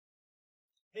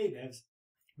Hey devs,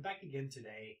 I'm back again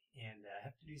today and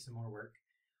have to do some more work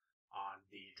on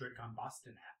the DroidCon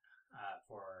Boston app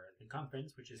for the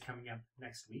conference, which is coming up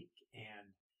next week. And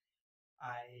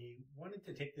I wanted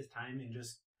to take this time and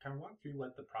just kind of walk through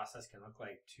what the process can look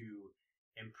like to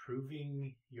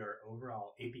improving your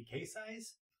overall APK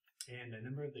size and a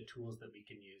number of the tools that we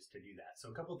can use to do that. So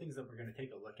a couple of things that we're going to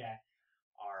take a look at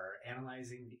are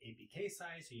analyzing the APK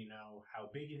size so you know how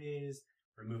big it is,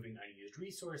 removing unused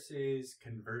resources,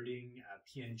 converting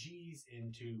PNGs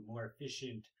into more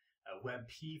efficient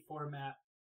WebP format.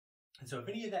 And so if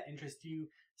any of that interests you,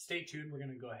 stay tuned. We're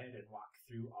going to go ahead and walk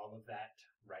through all of that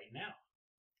right now.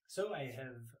 So I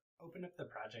have opened up the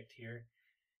project here,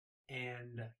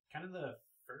 and kind of the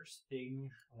first thing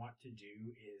I want to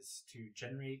do is to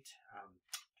generate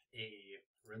a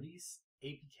release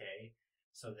APK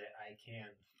so that I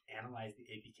can analyze the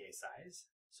APK size.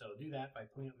 So I'll do that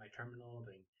by pulling up my terminal,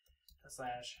 doing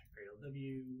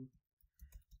 /gradlew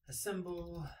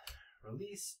assemble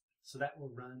release. So that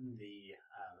will run the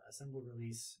assemble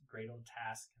release Gradle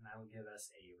task, and that will give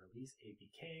us a release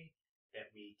APK that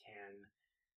we can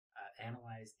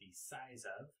analyze the size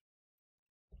of.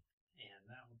 And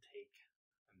that will take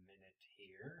a minute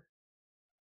here.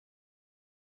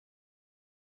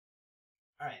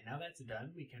 All right, now that's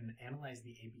done, we can analyze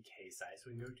the APK size. So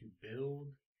we can go to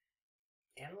Build,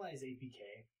 Analyze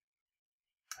APK,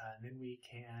 and then we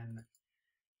can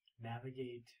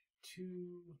navigate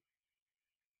to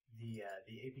the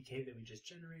APK that we just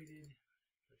generated,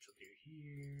 which we'll do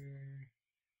here.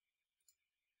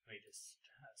 Let me just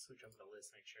switch over the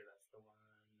list, make sure that's the one.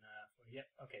 Yep,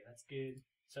 okay, that's good.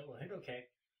 So we'll hit OK.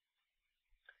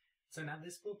 So now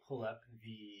this will pull up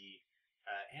the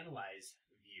Analyze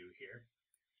view here.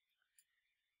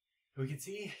 We can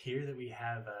see here that we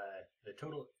have the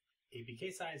total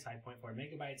APK size, 5.4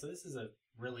 megabytes. So this is a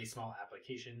really small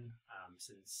application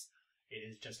since it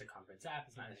is just a conference app.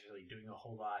 It's not necessarily doing a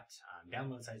whole lot.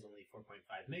 Download size only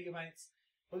 4.5 megabytes,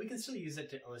 but we can still use it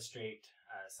to illustrate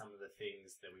some of the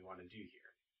things that we want to do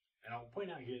here. And I'll point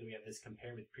out here that we have this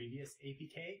compare with previous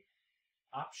APK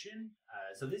option.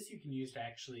 So this you can use to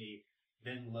actually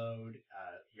then load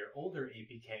your older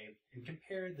APK and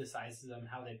compare the sizes of them,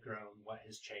 how they've grown, what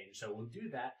has changed. So we'll do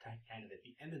that kind of at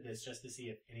the end of this just to see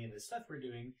if any of the stuff we're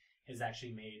doing has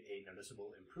actually made a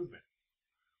noticeable improvement.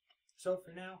 So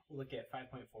for now, we'll look at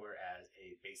 5.4 as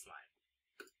a baseline.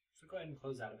 So go ahead and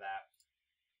close out of that.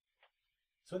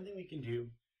 So one thing we can do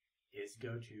is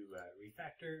go to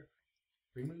Refactor,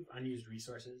 Remove Unused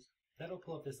Resources. That'll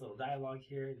pull up this little dialog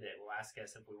here that will ask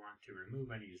us if we want to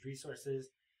remove unused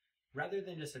resources. Rather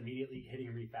than just immediately hitting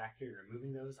refactor and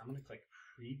removing those, I'm going to click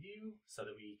preview so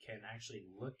that we can actually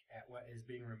look at what is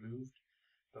being removed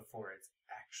before it's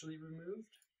actually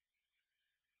removed.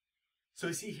 So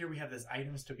we see here we have this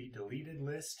items to be deleted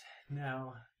list.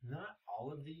 Now, not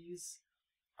all of these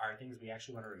are things we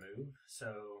actually want to remove.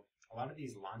 So a lot of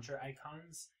these launcher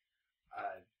icons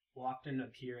will often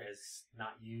appear as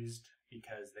not used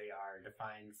because they are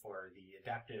defined for the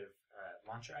adaptive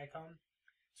launcher icon.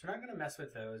 So we're not going to mess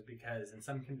with those because in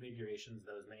some configurations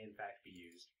those may in fact be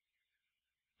used.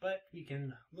 But we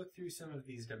can look through some of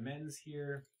these dimensions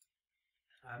here.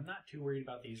 I'm not too worried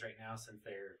about these right now since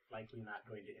they're likely not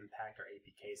going to impact our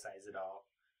APK size at all.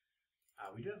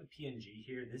 We do have a PNG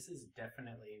here. This is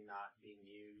definitely not being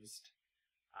used.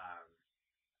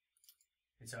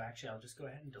 And so actually I'll just go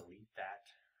ahead and delete that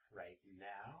right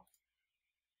now.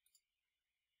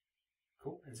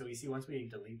 Cool, and so we see once we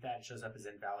delete that, it shows up as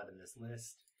invalid in this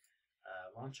list.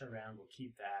 Launch around, we'll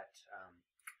keep that.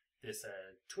 This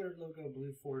Twitter logo,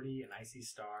 Blue 40, and IC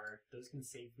Star, those can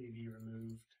safely be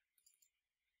removed.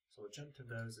 So we'll jump to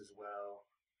those as well.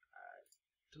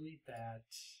 Delete that.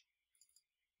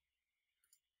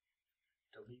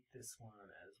 Delete this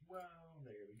one as well.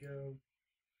 There we go.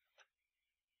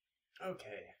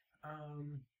 Okay.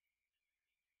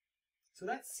 So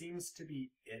that seems to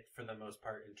be it for the most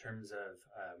part in terms of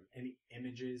any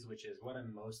images, which is what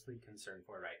I'm mostly concerned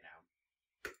for right now.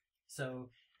 So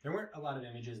there weren't a lot of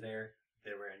images there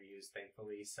that were unused,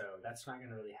 thankfully, so that's not going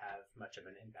to really have much of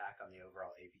an impact on the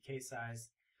overall APK size.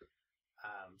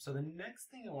 So the next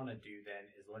thing I want to do then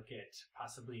is look at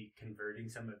possibly converting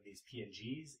some of these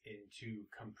PNGs into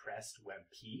compressed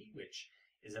WebP, which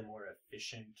is a more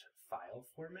efficient file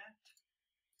format.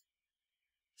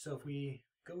 So if we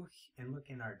go and look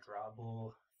in our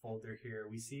drawable folder here,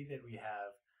 we see that we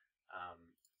have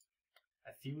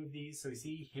a few of these. So we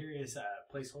see here is a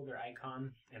placeholder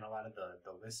icon in a lot of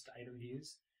the list item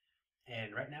views.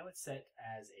 And right now it's set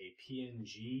as a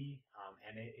PNG,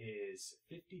 and it is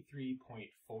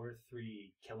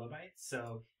 53.43 kilobytes.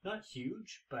 So not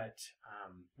huge, but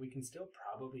we can still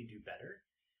probably do better.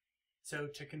 So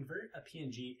to convert a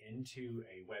PNG into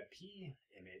a WebP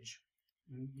image,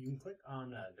 you can click on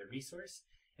the resource,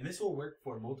 and this will work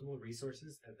for multiple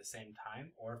resources at the same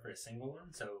time or for a single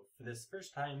one. So for this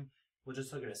first time, we'll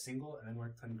just look at a single and then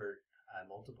we'll convert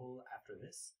multiple after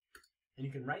this. And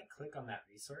you can right click on that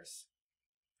resource,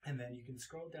 and then you can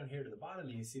scroll down here to the bottom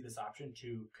and you see this option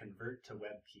to convert to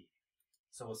WebP.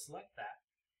 So we'll select that.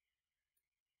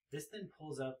 This then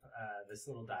pulls up this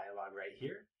little dialog right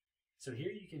here. So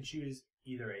here you can choose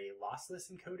either a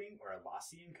lossless encoding or a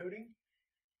lossy encoding.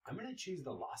 I'm going to choose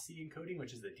the lossy encoding,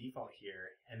 which is the default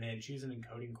here, and then choose an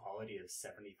encoding quality of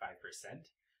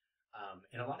 75%.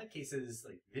 In a lot of cases,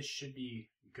 like this should be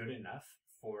good enough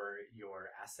for your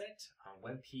asset.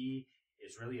 WebP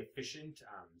is really efficient.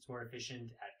 It's more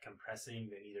efficient at compressing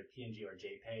than either PNG or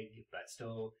JPEG, but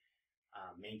still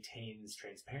maintains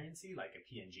transparency like a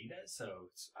PNG does. So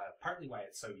it's partly why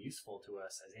it's so useful to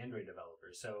us as Android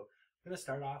developers. So I'm going to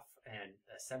start off and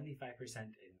 75%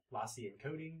 in lossy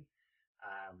encoding.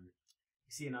 You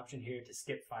see an option here to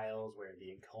skip files where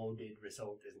the encoded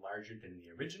result is larger than the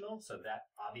original. So that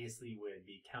obviously would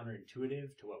be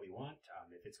counterintuitive to what we want.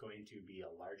 If it's going to be a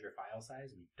larger file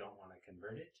size, we don't want to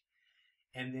convert it.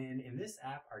 And then in this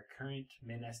app, our current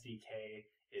min SDK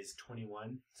is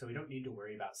 21, so we don't need to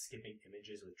worry about skipping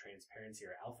images with transparency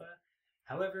or alpha.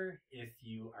 However, if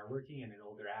you are working in an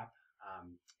older app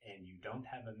and you don't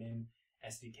have a min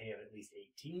SDK of at least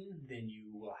 18, then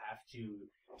you will have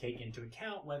to take into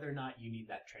account whether or not you need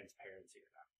that transparency or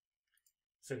not.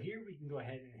 So here we can go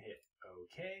ahead and hit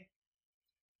OK.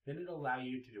 Then it'll allow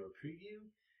you to do a preview.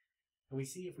 And we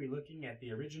see if we're looking at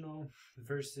the original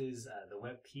versus the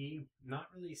WebP,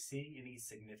 not really seeing any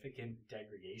significant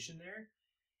degradation there.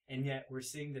 And yet we're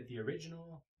seeing that the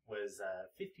original was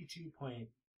 52.2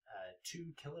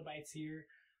 kilobytes here,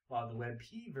 while the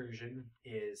WebP version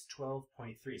is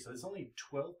 12.3. So it's only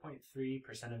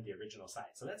 12.3% of the original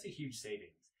size. So that's a huge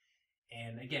savings.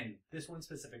 And again, this one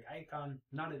specific icon,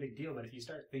 not a big deal, but if you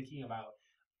start thinking about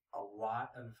a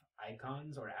lot of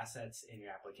icons or assets in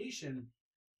your application,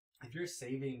 if you're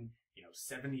saving,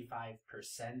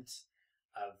 75%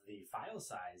 of the file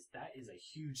size, that is a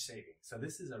huge saving. So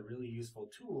this is a really useful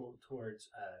tool towards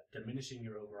diminishing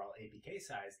your overall APK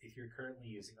size if you're currently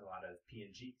using a lot of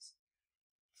PNGs.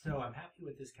 So I'm happy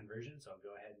with this conversion, so I'll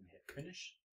go ahead and hit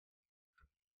finish.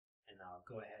 And I'll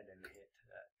go ahead and hit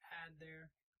add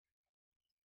there.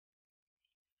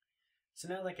 So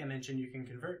now, like I mentioned, you can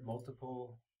convert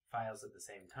multiple files at the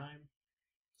same time.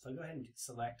 So I'll go ahead and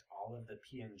select all of the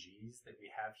PNGs that we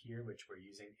have here, which we're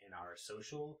using in our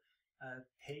social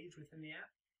page within the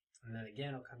app. And then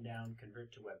again, I'll come down,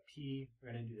 convert to WebP.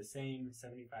 We're going to do the same,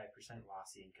 75%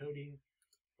 lossy encoding.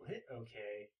 We'll hit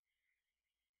OK.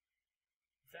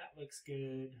 That looks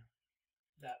good.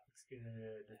 That looks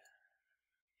good.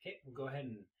 Okay, we'll go ahead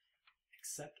and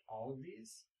accept all of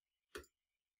these.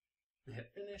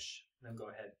 Hit finish, then go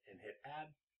ahead and hit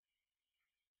add.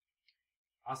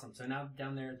 Awesome, so now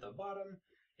down there at the bottom,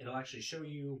 it'll actually show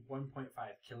you 1.5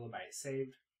 kilobytes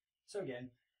saved. So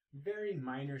again, very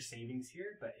minor savings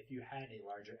here, but if you had a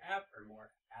larger app or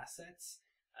more assets,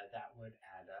 that would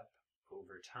add up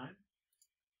over time.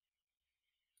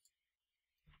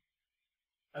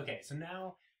 Okay, so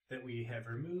now that we have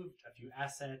removed a few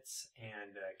assets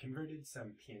and converted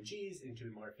some PNGs into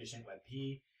a more efficient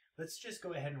WebP, let's just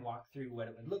go ahead and walk through what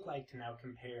it would look like to now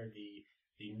compare the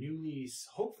newly,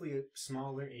 hopefully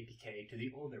smaller APK to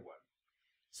the older one.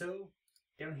 So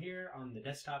down here on the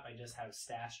desktop, I just have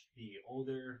stashed the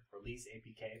older release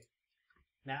APK.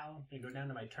 Now I'm going to go down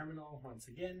to my terminal once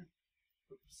again,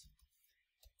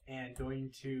 and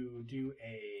going to do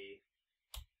a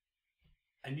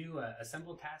new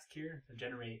assemble task here to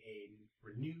generate a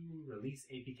new release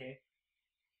APK.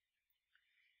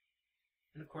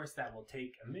 And of course that will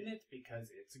take a minute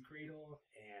because it's a Gradle,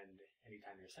 and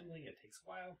anytime you're assembling it takes a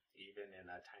while, even in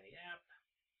a tiny app.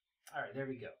 Alright, there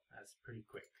we go. That's pretty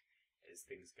quick as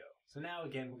things go. So now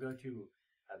again, we'll go to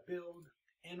build,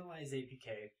 analyze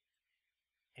APK,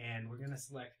 and we're going to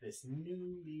select this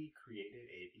newly created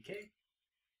APK.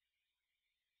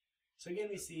 So again,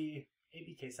 we see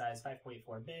APK size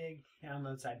 5.4 meg,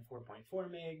 download size 4.4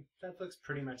 meg. That looks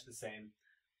pretty much the same.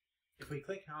 If we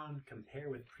click on compare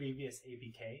with previous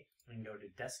APK, we can go to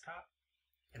desktop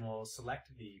and we'll select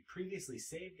the previously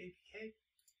saved APK.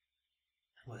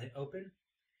 We'll hit open.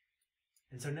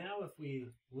 And so now if we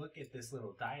look at this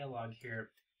little dialog here,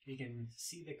 you can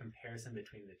see the comparison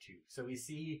between the two. So we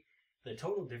see The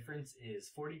total difference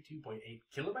is 42.8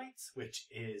 kilobytes, which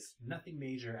is nothing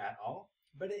major at all,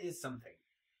 but it is something.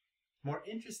 More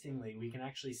interestingly, we can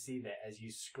actually see that as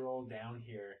you scroll down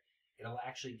here, it'll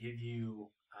actually give you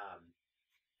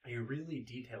a really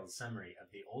detailed summary of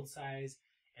the old size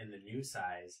and the new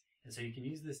size. And so you can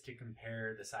use this to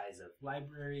compare the size of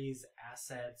libraries,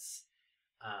 assets,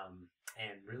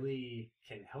 and really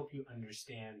can help you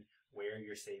understand where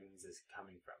your savings is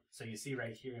coming from. So you see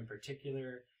right here in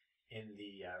particular in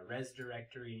the res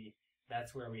directory,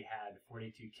 that's where we had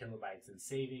 42 kilobytes in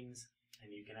savings,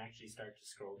 and you can actually start to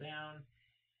scroll down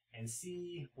and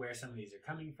see where some of these are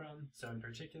coming from. So in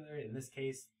particular, in this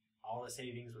case, all the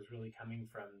savings was really coming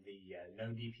from the no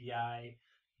DPI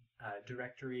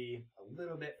directory, a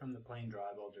little bit from the plain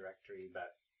drawable directory,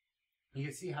 but you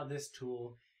can see how this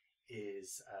tool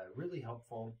is really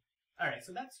helpful. All right,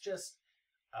 so that's just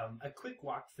a quick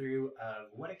walkthrough of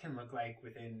what it can look like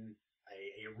within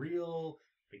a real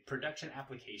production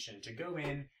application to go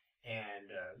in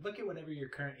and look at whatever your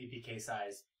current APK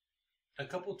size. A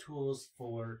couple tools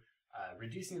for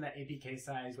reducing that APK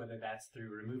size, whether that's through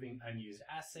removing unused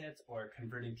assets or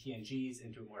converting PNGs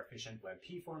into a more efficient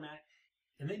WebP format,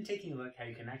 and then taking a look how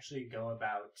you can actually go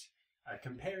about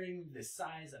comparing the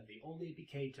size of the old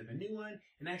APK to the new one,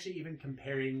 and actually even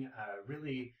comparing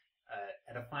really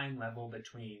at a fine level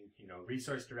between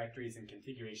resource directories and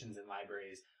configurations and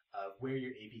libraries of where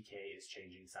your APK is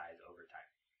changing size over time.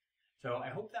 So I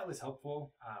hope that was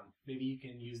helpful. Maybe you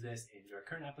can use this in your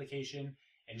current application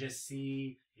and just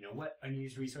see what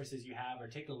unused resources you have, or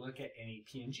take a look at any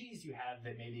PNGs you have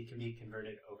that maybe can be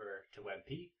converted over to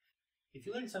WebP. If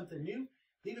you learned something new,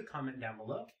 leave a comment down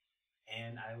below,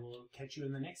 and I will catch you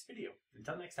in the next video.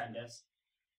 Until next time, devs.